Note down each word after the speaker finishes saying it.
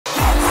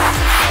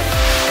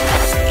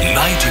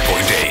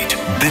90.8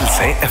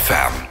 Dilse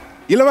FM.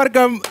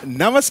 Ilavarkam,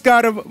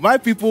 namaskaram, my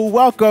people.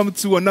 Welcome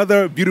to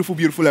another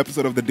beautiful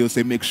episode of the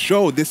Dilse Mix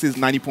Show. This is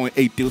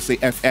 90.8 Dilse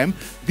FM,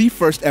 the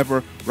first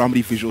ever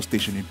Romedy visual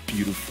station in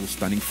beautiful,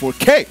 stunning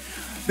 4K.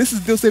 This is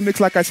Dilse Mix,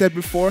 like I said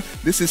before.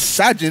 This is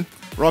Sajent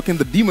rocking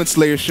the Demon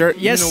Slayer shirt.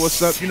 Yes. You know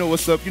what's up, you know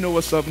what's up, you know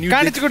what's up. New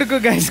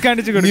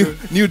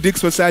dicks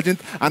for Sajent.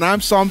 And I'm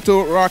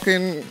Somto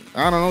rocking,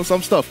 I don't know,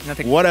 some stuff.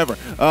 Nothing. Whatever.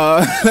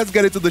 Let's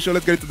get into the show.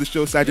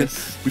 Sajent,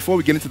 Before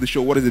we get into the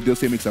show, what is the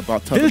Dilse Mix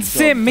about?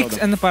 Dilse Mix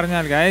and the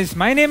Parnal, guys.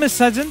 My name is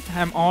Sajent.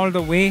 I'm all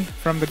the way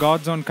from the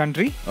God's own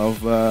country. Of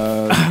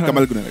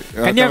Kamalgunari.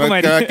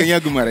 Kanyakumari.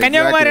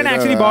 Kanyakumari is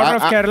actually border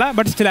of Kerala,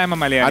 but still I'm a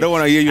Malayali. I don't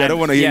want to hear you. I don't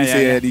want to hear you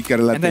say any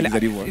Kerala things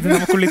anymore.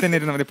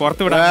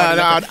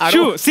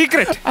 Shoo, secret.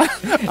 I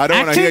don't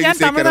want to hear Actually, you I'm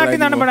say Tamil Kerala Nadu,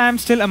 anymore. but I'm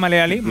still a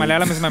Malayali.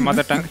 Malayalam is my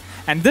mother tongue.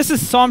 And this is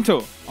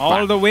Somto,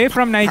 all the way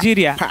from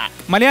Nigeria.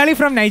 Malayali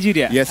from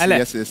Nigeria. Yes,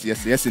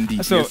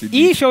 indeed. So,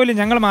 this show is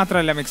not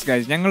a mix,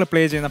 guys. We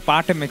play a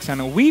party mix.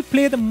 We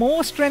play the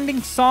most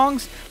trending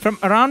songs from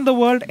around the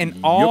world in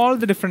all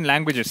the different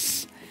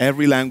languages.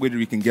 Every language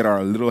we can get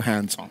our little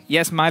hands on.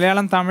 Yes,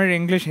 Malayalam, Tamil,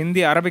 English,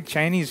 Hindi, Arabic,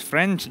 Chinese,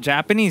 French,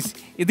 Japanese.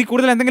 This is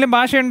what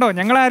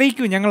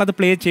we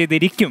play.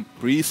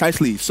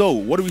 Precisely. So,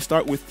 what do we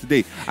start with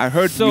today? I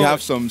heard we have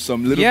some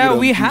little bit of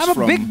we have a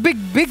big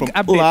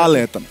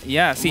update.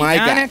 Yeah, see,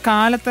 I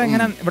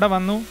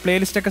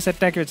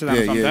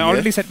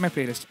already set my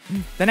playlist.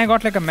 Then I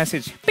got like a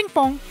message. Ping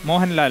pong,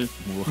 Mohanlal,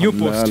 new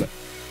post.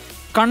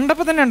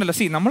 കണ്ടപ്പോൾ തന്നെ ഉണ്ടല്ലോ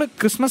C നമ്മൾ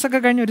Christmas ഒക്കെ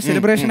കഴിഞ്ഞ് ഒരു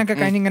celebration ഒക്കെ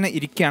കഴിഞ്ഞ് ഇങ്ങനെ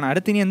ഇരിക്കുകയാണ്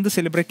അടുത്ത് ഇനി എന്ത്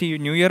സെലിബ്രേറ്റ്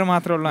ചെയ്യും ന്യൂ ഇയർ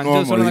മാത്രമേ ഉള്ളൂ 5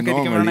 ദിവസം എന്നൊക്കെ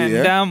ഇരിക്കുമ്പോഴാണ്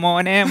എൻ്റെ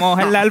മോനെ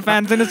മോഹൻലാൽ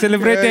ഫാൻസിന്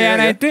സെലിബ്രേറ്റ്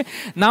ചെയ്യാനായിട്ട്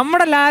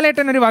നമ്മുടെ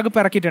ലാലേട്ടൻ ഒരു വകുപ്പ്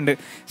ഇറക്കിയിട്ടുണ്ട്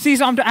സി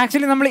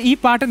ആക്ച്വലി നമ്മൾ ഈ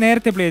പാട്ട്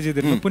നേരത്തെ പ്ലേ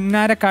ചെയ്തിരുന്നു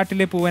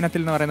പുന്നാരക്കാട്ടിലെ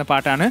പൂവനത്തിൽ എന്ന് പറയുന്ന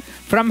പാട്ടാണ്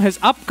from his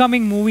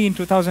upcoming movie in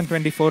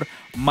 2024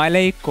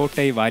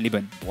 Malaikottai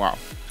Vaaliban. Wow.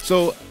 So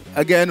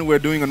again,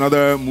 we're doing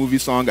another movie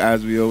song as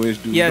we always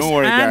do. Yes, don't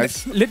worry, and guys.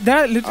 There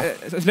are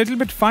a little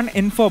bit fun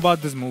info about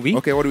this movie.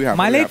 Okay, what do we have?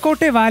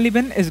 Malaikottai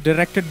Vaaliban is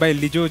directed by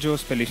Lijo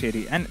Jose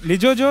Pelliശ്ശേരി, and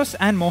Lijo Jose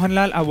and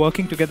Mohanlal are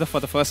working together for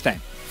the first time.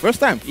 First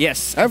time? Yes.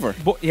 Ever?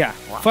 Yeah.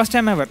 Wow. First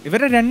time ever.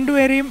 ഇവരുടെ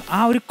രണ്ടുപേരെയും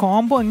ആ ഒരു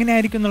combo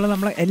എങ്ങനെയായിരിക്കും എന്നുള്ളത്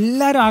നമ്മൾ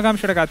എല്ലാവരും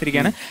ആകാംക്ഷയോടെ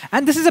കാത്തിരിക്കുകയാണ്.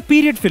 And this is a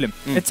period film.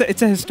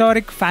 It's a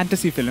historic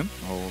fantasy film.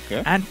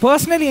 Okay. And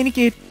personally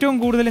എനിക്ക് ഏറ്റവും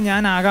കൂടുതൽ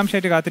ഞാൻ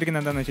ആകാംക്ഷയായിട്ട്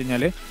കാത്തിരിക്കുന്നത് എന്താണെന്ന് വെച്ച്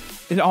കഴിഞ്ഞാൽ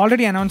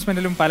already announcement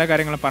പല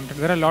കാര്യങ്ങളും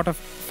പറഞ്ഞിട്ടുണ്ട്. There are a lot of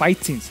fight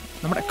scenes.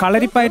 നമ്മുടെ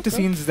Kalaripayattu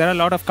scenes. There are a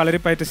lot of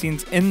Kalaripayattu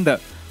scenes in the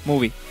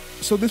movie.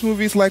 So this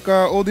movie is like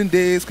olden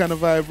days kind of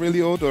vibe,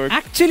 really old, or?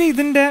 Actually,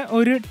 ഇതിന്റെ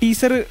ഒരു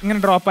teaser ഇങ്ങനെ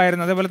drop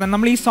ആയിരുന്നു. അതേപോലെ തന്നെ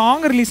നമ്മൾ ഈ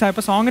song release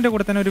ആയപ്പോൾ സോങ്ങിന്റെ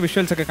കൂടെ തന്നെ ഒരു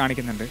വിഷ്വൽസ് ഒക്കെ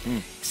കാണിക്കുന്നുണ്ട്.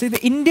 സോ ഇത്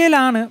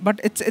ഇന്ത്യയിലാണ്, but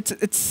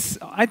it's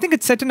I think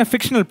it's set in A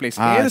fictional place.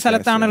 ഏത്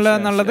സ്ഥലത്താണുള്ളത്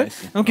എന്നുള്ളത്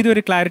നമുക്ക്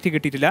ഇതുവരെ ക്ലാരിറ്റി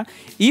കിട്ടിയിട്ടില്ല.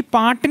 ഈ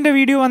പാട്ടിന്റെ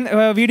വീഡിയോ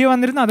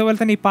വന്നിരുന്നു, അതുപോലെ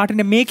തന്നെ ഈ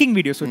പാട്ടിന്റെ making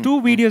video. So 2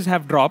 videos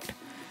have dropped.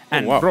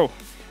 And bro,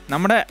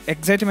 നമ്മുടെ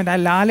എക്സൈറ്റ്മെന്റ് ആ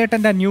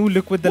ലാലേട്ടന്റെ new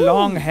look with the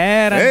long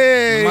hair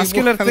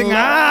muscular thing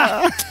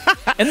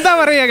എന്താ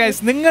പറയുക ഗൈസ്,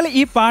 നിങ്ങൾ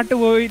ഈ പാട്ട്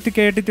പോയിട്ട്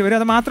കേട്ടിട്ട് വരും.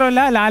 അത്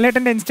മാത്രമല്ല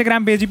ലാലേട്ടന്റെ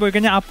ഇൻസ്റ്റാഗ്രാം പേജിൽ പോയി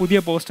കഴിഞ്ഞാൽ ആ പുതിയ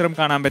പോസ്റ്ററും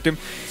കാണാൻ പറ്റും.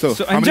 So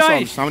enjoy.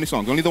 How many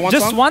songs? Only the one song?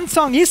 Just one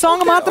song. ഈ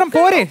സോങ് മാത്രം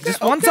പോരെ.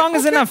 Just one song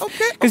is enough.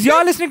 Because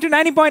you're listening to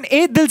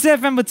 90.8 Dilse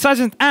FM with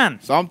Sajent and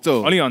Somto.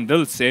 Only on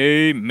Dilse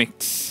Mix.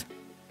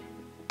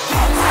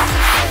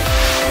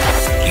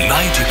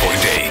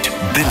 90.8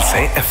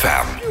 Dilse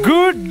FM.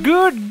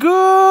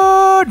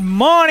 Good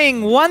morning.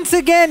 Once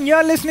again,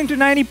 you're listening to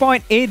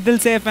 90.8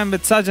 Dilse FM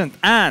with Sajent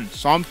and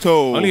Somto.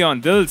 Only on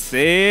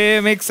Dilse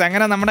Mix.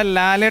 അങ്ങനെ നമ്മുടെ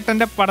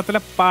ലാലേട്ടന്റെ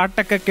പടത്തിലെ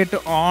പാട്ടൊക്കെ കേട്ട്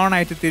on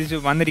ആയിട്ട് തിരിച്ചു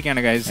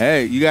വന്നിരിക്കുകയാണ് guys. Hey,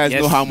 you guys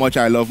know how much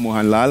I love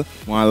Mohanlal.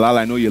 Mohanlal,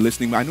 I know you're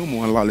listening. I know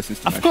Mohanlal listens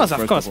to Of my course, show,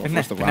 of course.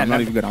 First of all, I'm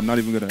not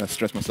even going to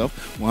stress myself.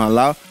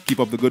 Mohanlal, keep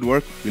up the good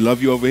work. We love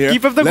you over here.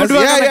 Keep up the good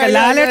work.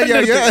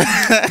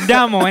 ലാലേട്ടന്റെ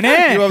മോനെ.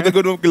 Keep up the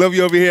good work. We love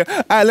you over here.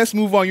 Alright, let's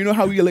move on. You know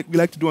how we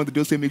like to do on the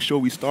Dilse Mix Show.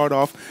 We start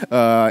off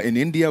in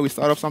India. We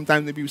start off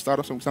sometimes. Maybe we start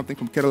off something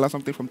from Kerala,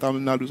 something from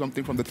Tamil Nadu,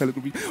 something from the Telugu.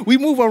 We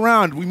move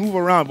around.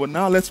 But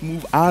now let's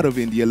move out of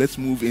India. Let's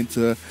move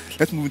into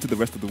the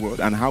rest of the world.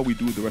 And how we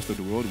do the rest of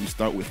the world, we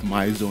start with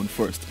my zone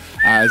first,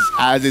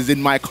 as is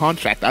in my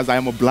contract, as I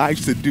am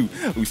obliged to do.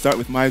 We start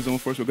with my zone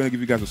first. We're going to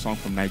give you guys a song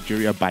from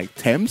Nigeria by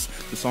Thames.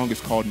 The song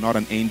is called Not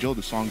an Angel.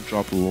 The song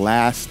dropped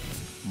last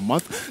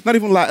month. Not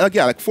even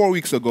like 4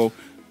 weeks ago.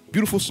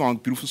 Beautiful song.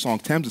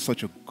 Thames is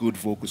such a good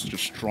vocalist, such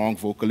a strong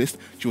vocalist.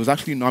 She was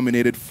actually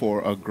nominated for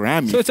a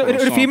Grammy. So it's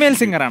a female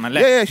singer,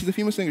 yeah, she's a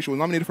female singer. She was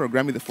nominated for a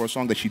Grammy for a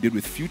song that she did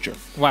with Future.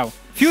 Wow,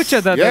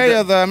 Future,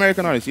 the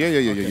American artist.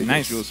 Yeah.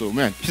 Nice. So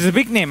man, she's a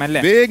big name,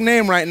 big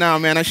name right now,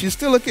 man. And she's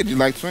still a kid.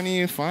 She's like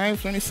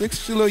 25, 26,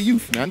 still a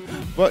youth, man.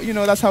 But you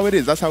know that's how it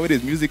is.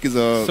 Music is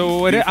a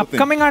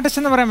upcoming artist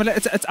in the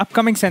it's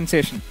upcoming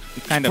sensation,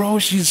 kind of. Bro,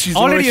 she's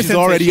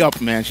already up,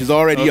 man. She's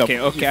already up.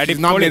 Okay.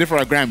 She's nominated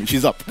for a Grammy.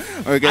 She's up.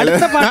 Okay.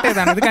 അടുത്ത പാട്ട്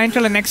ഏതാണ്? ഇത്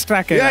കഴിഞ്ഞിട്ടുള്ള next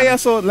track. Yeah.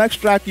 So next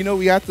track, you know,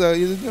 we have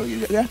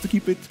to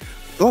keep it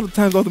lot of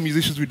times all the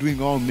musicians we're doing,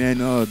 oh man,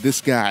 this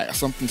guy,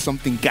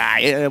 something guy.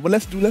 Yeah, but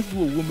let's do a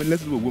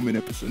woman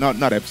episode.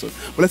 Not episode.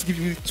 But let's give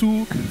you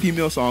 2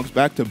 female songs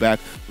back to back.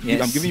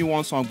 Yes. I'm giving you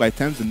one song by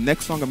Thames. The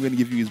next song I'm going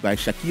to give you is by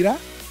Shakira.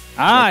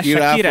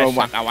 Shakira from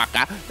Waka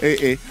Waka.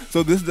 So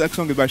this next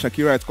song is by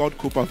Shakira. It's called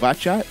Copa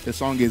Vacha. The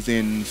song is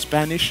in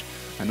Spanish.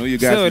 I know you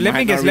guys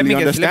might not really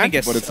understand,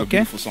 but it's a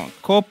beautiful song.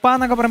 Copa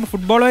എന്നൊക്കെ പറയുമ്പോൾ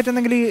ഫുട്ബോളുമായിട്ട്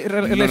എന്തെങ്കിലും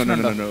relation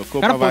ഉണ്ടോ?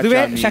 കാരണം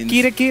പൊതുവെ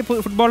ഷക്കീരയ്ക്ക്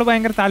football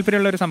ഭയങ്കര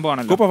താല്പര്യമുള്ള ഒരു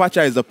സംഭവമാണല്ലോ. Copa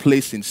Vacha is a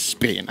place in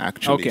Spain,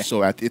 actually. Okay. So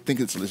I think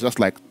it's just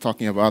like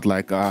talking about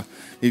like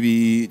maybe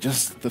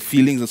just the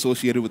feelings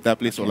associated with that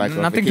place, or like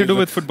nothing to do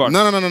with football.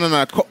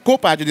 No.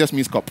 Copa actually just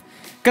means cup.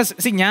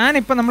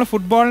 ഞാനിപ്പോൾ നമ്മൾ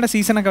ഫുട്ബോളിന്റെ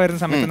സീസണൊക്കെ വരുന്ന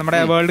സമയത്ത് നമ്മുടെ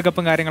world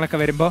കപ്പും കാര്യങ്ങളൊക്കെ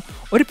വരുമ്പോൾ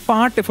ഒരു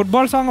പാട്ട്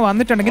ഫുട്ബോൾ സോങ്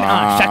വന്നിട്ടുണ്ടെങ്കിൽ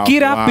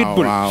Shakeera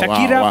pit bull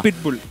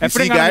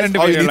Guys,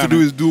 all you need to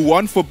do is do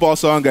one football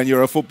song and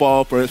you're a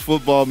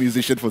football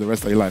musician for the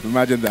rest of your life.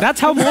 Imagine that.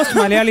 That's how most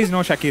Malayalis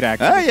know Shakira,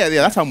 actually.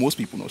 Yeah, that's how most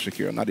people know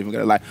Shakira. I'm not even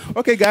gonna lie.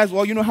 Okay, guys,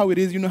 well, you know how it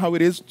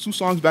is. 2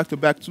 songs back to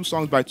back, 2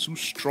 songs by 2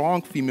 strong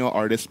female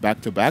artists back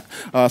to back.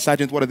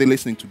 Sajant, what are they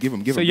listening to? Give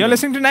them. So you're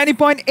listening to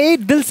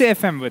 90.8 Dilse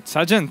FM with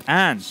Sajant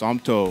and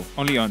Somto.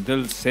 Only on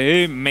Dilse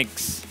Mix.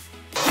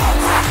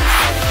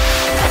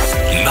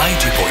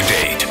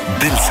 90.8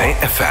 Dilse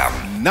FM.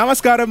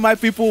 Namaskaram, my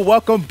people.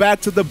 Welcome back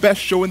to the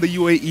best show in the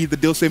UAE, the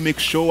Dilse Mix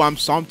Show. I'm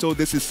Somto.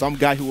 This is some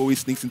guy who always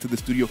sneaks into the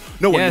studio.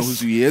 No one knows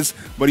who he is,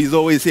 but he's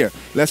always here.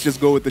 Let's just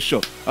go with the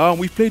show.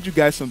 We played you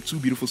guys some 2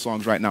 beautiful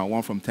songs right now.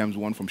 One from Thames,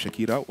 one from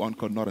Shakira. One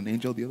called Not an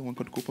Angel, the other one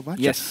called Copa Vacha.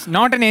 Yes,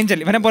 Not an Angel.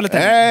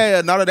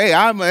 Hey, not an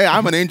angel.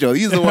 I'm an angel.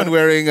 He's the one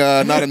wearing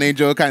Not an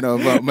Angel kind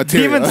of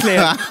material.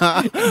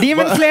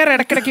 Demon Slayer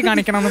ഇടയ്ക്കിടയ്ക്ക്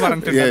കാണിക്കണമെന്ന്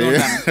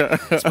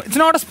പറഞ്ഞിട്ടുണ്ട്. It's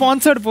not a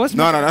sponsored post.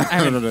 No,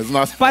 it's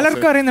not.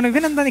 പലർക്കും അറിയുന്നുണ്ട്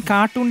ഇവനെന്താ ഈ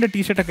കാർട്ടൂണിന്റെ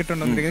T shirt ഒക്കെ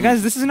ഇട്ടുണ്ടോ? Guys,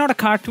 this is not a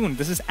cartoon.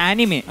 This is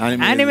anime.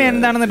 Anime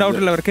എന്താണെന്ന് doubt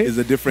ഉള്ളവർക്ക്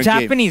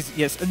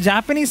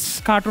ജാപ്പനീസ്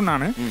കാർട്ടൂൺ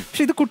ആണ്.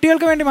 പക്ഷെ ഇത്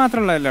കുട്ടികൾക്ക് വേണ്ടി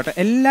മാത്രമുള്ളതല്ല കേട്ടോ.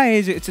 എല്ലാ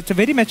age it's A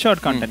very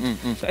matured content.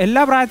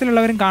 എല്ലാ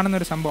പ്രായത്തിലുള്ളവരും കാണുന്ന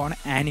ഒരു സംഭവമാണ്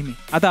ആനിമെ.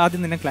 അത്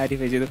ആദ്യം തന്നെ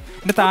ക്ലാരിഫൈ ചെയ്തു.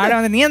 എന്റെ താഴെ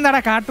വന്ന് നീ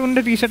എന്താടാ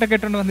കാർട്ടൂണിന്റെ ടീഷർട്ട് ഒക്കെ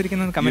ഇട്ടുകൊണ്ട്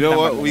വന്നിരിക്കുന്നത് comment.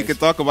 We can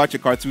talk about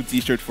your cartoon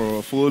t-shirt for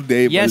a full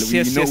day. Yes.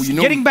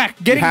 Getting back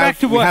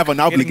to work. We have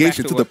an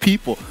obligation to the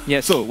people.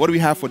 Yes. So what do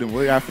we have for them?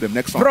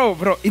 Next song.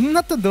 Bro,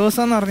 ഇന്നത്തെ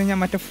ദിവസം എന്ന് പറഞ്ഞു കഴിഞ്ഞാൽ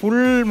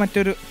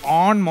മറ്റൊരു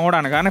on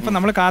മോഡാണ്. കാരണം ഇപ്പൊ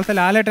നമ്മൾ കാലത്ത്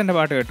ലാലേട്ടന്റെ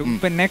പാട്ട് കേട്ടു.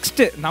 ഇപ്പൊ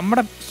നെക്സ്റ്റ്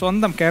നമ്മുടെ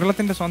സ്വന്തം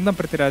കേരളത്തിന്റെ സ്വന്തം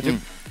പൃഥ്വിരാജും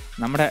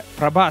നമ്മുടെ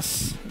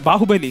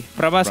ബാഹുബലി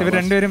പ്രഭാസ് ഇവർ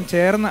രണ്ടുപേരും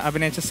ചേർന്ന്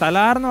അഭിനയിച്ച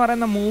സലാർ എന്ന്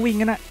പറയുന്ന മൂവി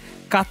ഇങ്ങനെ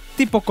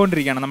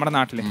കത്തിപ്പൊക്കൊണ്ടിരിക്കുകയാണ് നമ്മുടെ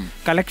നാട്ടിൽ.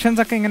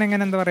 കളക്ഷൻസ് ഒക്കെ ഇങ്ങനെ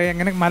എന്താ പറയുക,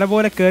 ഇങ്ങനെ മല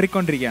പോലെ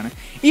കയറിക്കൊണ്ടിരിക്കുകയാണ്.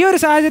 ഈ ഒരു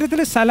സാഹചര്യത്തിൽ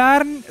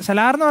സലാർ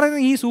എന്ന്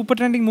പറയുന്ന ഈ സൂപ്പർ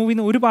ട്രെൻഡിങ്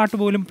മൂവിന്ന് ഒരു പാട്ട്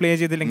പോലും പ്ലേ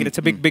ചെയ്തില്ലെങ്കിൽ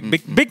it's A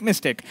big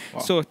mistake.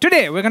 So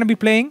today we're going to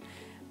be playing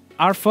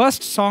our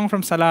first song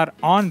from Salar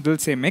on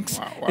Dilse Mix.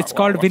 It's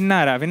called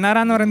Vinnara. Vinnara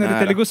എന്ന് പറയുന്ന ഒരു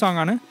തെലുഗു സോങ്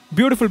ആണ്.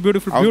 Beautiful. I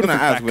was going to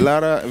ask,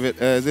 Vinnara,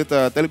 is it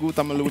Telugu,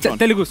 Tamil? It's a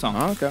Telugu song.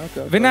 Okay.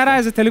 Vinnara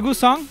is a Telugu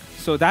song.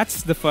 So that's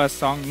the first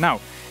song now.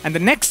 And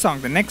the next song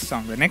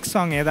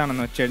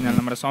ഏതാണെന്ന് വെച്ച് കഴിഞ്ഞാൽ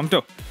നമ്മുടെ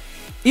Somto.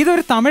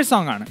 ഇതൊരു Tamil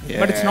song ആണ്.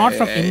 But it's not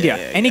from India.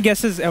 Any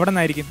guesses എവിടെ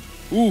നിന്നായിരിക്കും?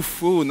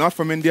 Not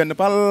from India,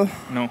 Nepal.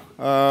 No.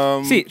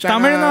 See,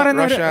 Tamil എന്ന്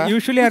പറയുന്ന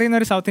usually അറിയുന്ന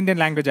ഒരു South Indian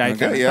language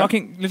ആയിരിക്കും.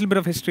 Talking little bit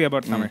of history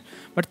about Tamil.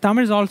 But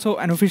Tamil is also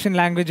an official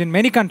language in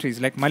many countries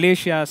like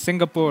Malaysia,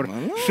 Singapore,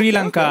 Sri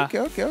Lanka.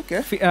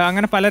 Okay.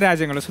 അങ്ങനെ പല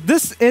രാജ്യങ്ങളും. So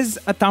this is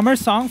a Tamil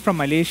song from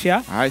Malaysia.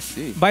 I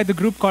see. By the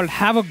group called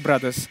Havoc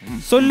Brothers.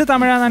 സൊല്ല്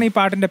തമിഴാന്നാണ് ഈ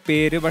പാട്ടിന്റെ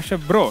പേര്. പക്ഷെ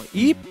bro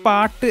ഈ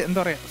പാട്ട് എന്താ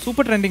പറയാ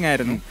സൂപ്പർ ട്രെൻഡിങ്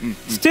ആയിരുന്നു.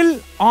 സ്റ്റിൽ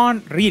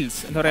ഓൺ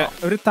റീൽസ് എന്താ പറയാ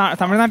ഒരു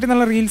തമിഴ്നാട്ടിൽ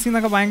നിന്നുള്ള റീൽസിൽ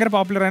നിന്നൊക്കെ ഭയങ്കര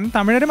പോപ്പുലർ ആയിരുന്നു.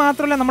 തമിഴര്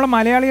മാത്രമല്ല നമ്മളെ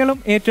മലയാളികളും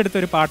ഏറ്റെടുത്ത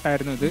ഒരു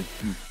പാട്ടായിരുന്നു ഇത്.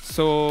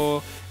 So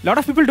a lot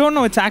of people don't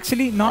know it's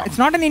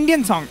not an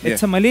Indian song.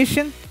 It's a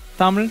Malaysian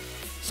Tamil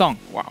song.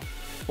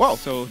 Wow.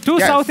 So two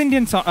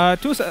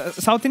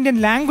South Indian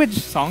language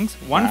songs,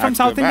 one from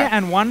South India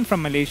and one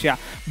from Malaysia,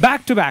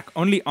 back to back,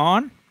 only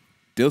on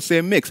Dilse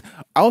Mix.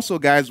 Also,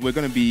 guys, we're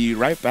going to be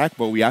right back,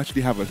 but we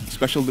actually have a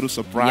special little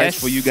surprise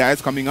for you guys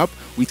coming up.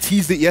 We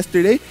teased it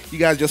yesterday. You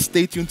guys just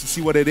stay tuned to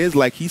see what it is.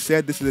 Like he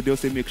said, this is the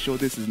Dilse Mix Show.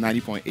 This is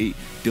 90.8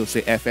 Dilse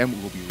FM.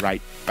 We'll be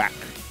right back.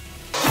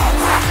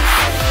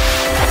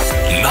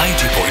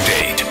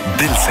 90.8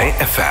 Dilse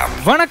FM.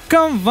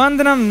 Vanakkam,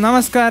 Vandanam,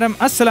 Namaskaram,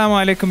 Assalamu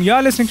alaikum.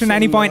 You're listening to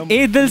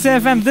 90.8 Dilse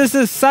FM. This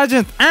is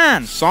Sajant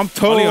and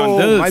Somto,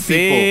 my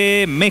people.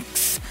 Mix.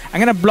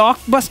 അങ്ങനെ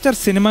block buster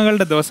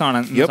സിനിമകളുടെ ദിവസമാണ്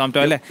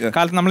സംഭവം അല്ലേ?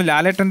 കാലത്ത് നമ്മൾ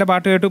ലാലേട്ടന്റെ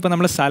പാട്ട് കേട്ടു, ഇപ്പൊ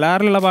നമ്മൾ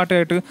സലാറിലുള്ള പാട്ട്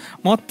കേട്ടു.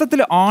 മൊത്തത്തിൽ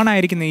ഓൺ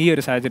ആയിരിക്കുന്ന ഈ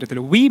ഒരു സാഹചര്യത്തിൽ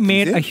we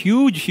made A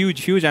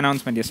huge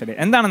announcement yesterday.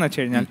 എന്താണെന്ന്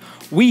വെച്ച് കഴിഞ്ഞാൽ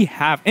വി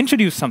ഹാവ്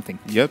ഇൻട്രൊഡ്യൂസ്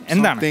സംതിങ്.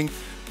 എന്താണ്?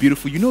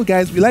 Beautiful. You know,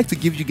 guys, we like to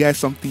give you guys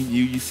something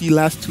new. You see,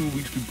 last 2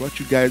 weeks we brought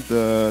you guys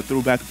the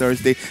Throwback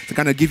Thursday to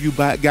kind of give you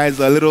guys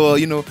a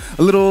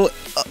little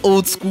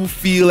old school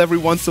feel every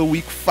once a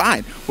week.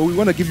 Fine. But we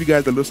want to give you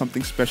guys a little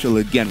something special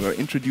again. We're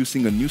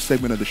introducing a new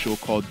segment of the show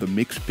called The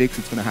Mix Picks.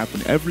 It's going to happen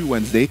every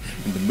Wednesday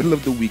in the middle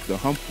of the week, the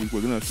hump week.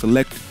 We're going to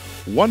select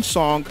one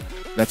song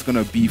that's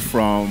gonna be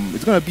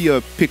it's gonna be a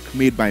pick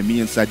made by me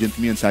and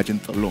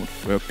Sajent alone.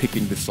 We're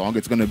picking this song.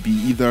 It's gonna be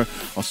either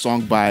a song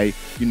by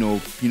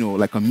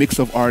like a mix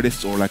of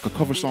artists or like a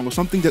cover song or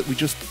something that we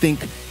just think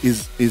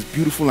is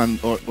beautiful and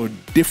or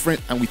different,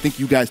 and we think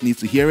you guys need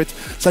to hear it.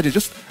 Sajent,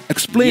 just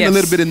explain a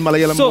little bit in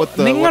Malayalam what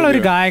the. നിങ്ങൾ ഒരു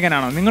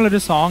ഗായകനാണോ, നിങ്ങൾ ഒരു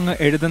song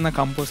എഴുതുന്ന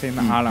compose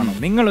ചെയ്യുന്ന ആളാണോ,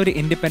 നിങ്ങൾ ഒരു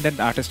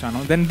independent artist ആണോ,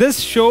 then this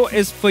show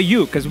is for you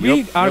because we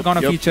are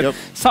gonna feature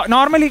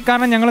normally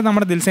കാരണം ഞങ്ങൾ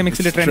നമ്മുടെ ദിൽസെ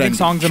മിക്സിൽ ട്രെൻഡിങ്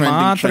സോങ്സ്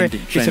മാത്രമേ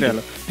ഫീച്ചർ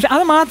ചെയ്യുള്ളൂ. പക്ഷെ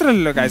അത്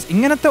മാത്രമല്ലല്ലോ ഗൈസ്,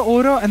 ഇങ്ങനത്തെ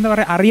ഓരോ എന്താ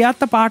പറയുക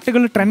അറിയാത്ത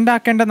പാട്ടുകൾ ട്രെൻഡ്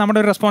ആക്കേണ്ട നമ്മുടെ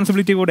ഒരു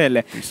റെസ്പോൺസിബിലിറ്റി കൂടെ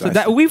അല്ലേ. So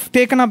we've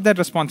taken up that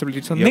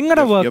responsibility. So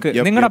നിങ്ങളുടെ വർക്ക്,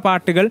 നിങ്ങളുടെ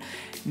പാട്ടുകൾ,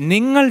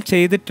 നിങ്ങൾ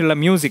ചെയ്തിട്ടുള്ള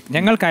മ്യൂസിക്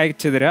ഞങ്ങൾക്ക്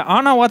അയച്ചു തരിക.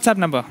 on our WhatsApp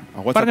number.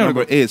 Our WhatsApp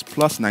number is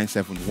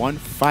 +971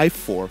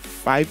 54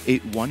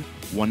 581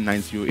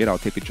 1908.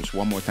 I'll take it just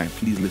one more time.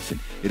 Please listen.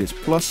 It is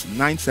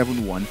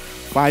 +971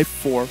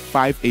 54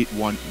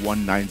 581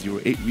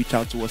 1908. Reach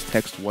out to us,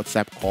 text,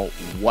 WhatsApp, call,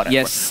 whatever.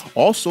 Yes.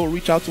 Also,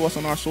 reach out to us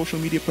on our social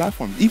media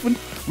platforms. Even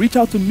reach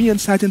out to me and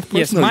Sajent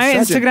personally. Yes, my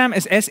Instagram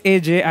is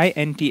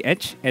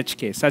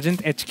SAJINTHHK,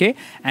 Sajent HK,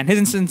 and his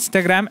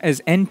Instagram is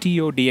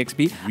NTODXB.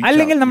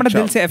 അല്ലെങ്കിൽ നമ്മുടെ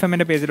Dil Se FM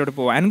ന്റെ പേജിലോട്ട്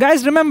പോവാം. And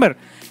guys, remember,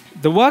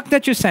 the work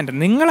that you send,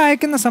 നിങ്ങൾ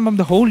അയക്കുന്ന സംഭവം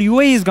the whole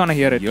UAE is gonna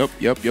hear it.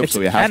 Yep.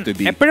 So it has to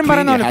be എപ്പോഴും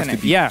പറയുന്ന പോലെ തന്നെ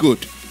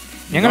good.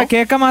 ഞങ്ങളെ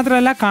കേൾക്കാൻ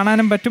മാത്രമല്ല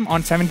കാണാനും പറ്റും on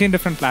 17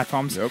 different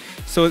platforms.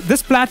 So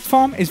this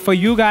platform is for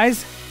you guys.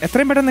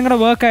 എത്രയും പെട്ടെന്ന് നിങ്ങളുടെ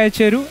വർക്ക്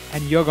അയച്ചു തരൂ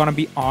and you're gonna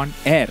be on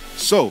air.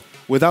 So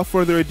without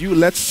further ado,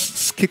 let's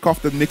kick off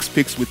the mix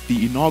picks with the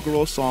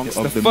inaugural song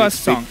of the first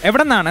song.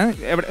 എവിടെന്നാണ്,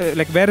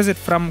 like where is it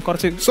from?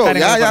 So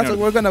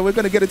we're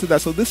gonna get into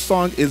that. So this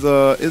song is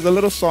a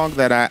little song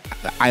that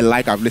I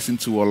like. I've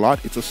listened to a lot.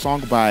 It's a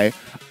song by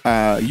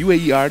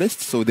UAE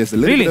artists. So there's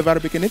a little bit of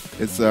Arabic in it.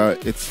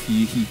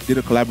 He did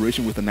a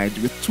collaboration with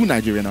two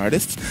Nigerian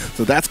artists.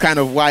 So that's kind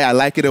of why I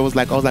like it. I was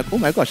like,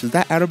 oh my gosh, is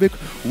that Arabic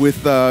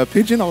with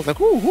Pidgin? I was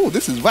like, oh,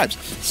 this is vibes.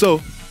 So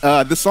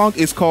the song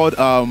is called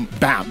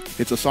Bam.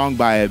 It's a song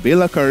by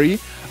Bela Curry,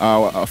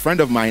 a friend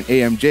of mine,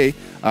 AMJ,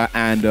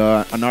 and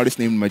an artist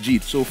named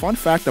Majid. So fun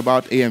fact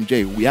about AMJ,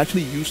 we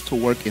actually used to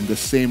work in the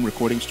same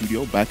recording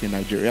studio back in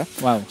Nigeria.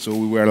 Wow. So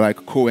we were like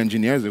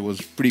co-engineers. It was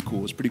pretty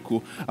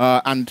cool.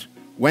 And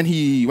when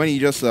he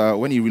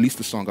released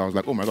the song, I was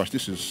like, oh my gosh,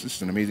 this is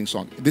an amazing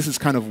song. This is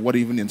kind of what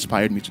even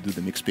inspired me to do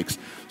the mix picks.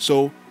 So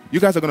you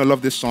guys are gonna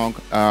love this song,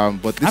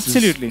 but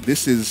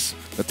this is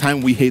the time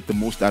we hate the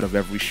most out of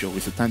every show.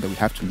 It's the time that we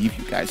have to leave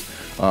you guys.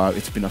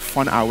 It's been a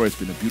fun hour, it's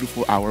been a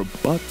beautiful hour,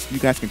 but you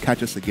guys can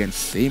catch us again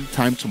same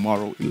time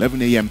tomorrow,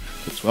 11 a.m.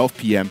 to 12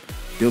 p.m.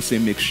 Dilse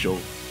Mix Show.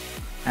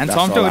 And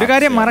song to ഒരു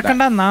കാര്യം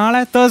മറക്കണ്ട,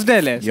 നാളെ Thursday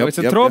അല്ലേ. So it's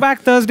a throwback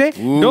Thursday.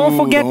 Don't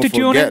forget to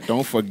tune in.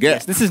 Don't forget.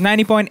 Yes, this is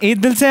 90.8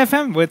 Dilse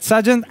FM with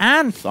Sajent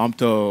and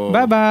Samto.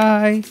 Bye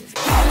bye.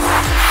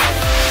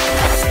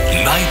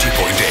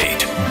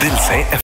 90.8 Dilse FM.